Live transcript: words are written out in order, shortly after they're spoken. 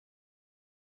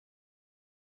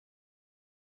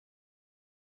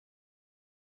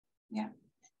Yeah.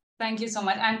 Thank you so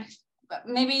much. And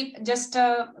maybe just,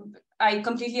 I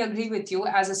completely agree with you.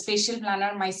 As a spatial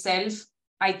planner myself,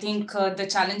 I think the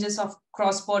challenges of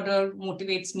cross-border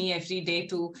motivates me every day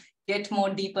to get more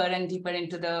deeper and deeper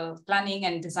into the planning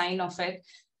and design of it.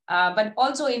 But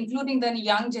also including the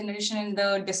young generation in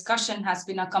the discussion has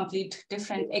been a complete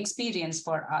different experience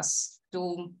for us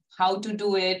to how to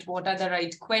do it, what are the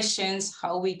right questions,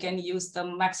 how we can use the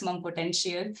maximum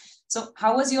potential. So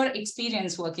how was your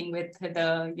experience working with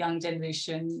the young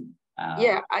generation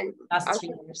Yeah, last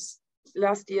 3 years?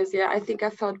 Last years, yeah, I think I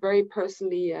felt very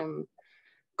personally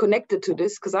connected to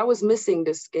this because I was missing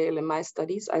this scale in my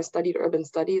studies. I studied urban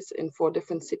studies in 4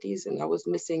 different cities, and I was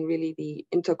missing really the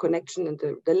interconnection and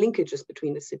the linkages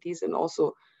between the cities, and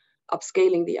also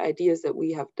upscaling the ideas that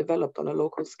we have developed on a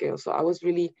local scale. So I was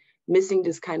really missing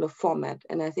this kind of format.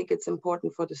 And I think it's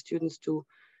important for the students to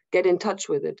get in touch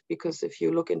with it, because if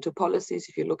you look into policies,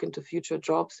 if you look into future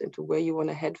jobs, into where you want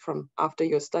to head from after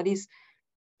your studies,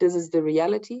 this is the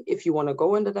reality. If you want to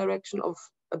go in the direction of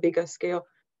a bigger scale,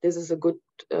 this is a good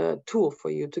tool for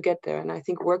you to get there. And I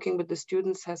think working with the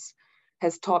students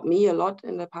has taught me a lot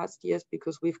in the past years,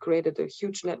 because we've created a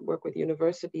huge network with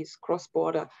universities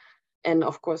cross-border, and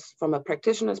of course from a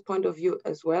practitioner's point of view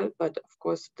as well. But of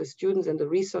course the students and the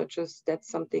researchers, that's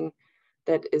something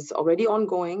that is already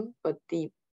ongoing, but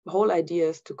the whole idea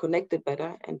is to connect it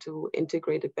better and to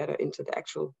integrate it better into the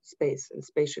actual space and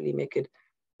spatially make it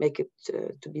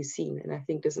to be seen. And I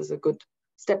think this is a good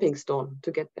stepping stone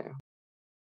to get there.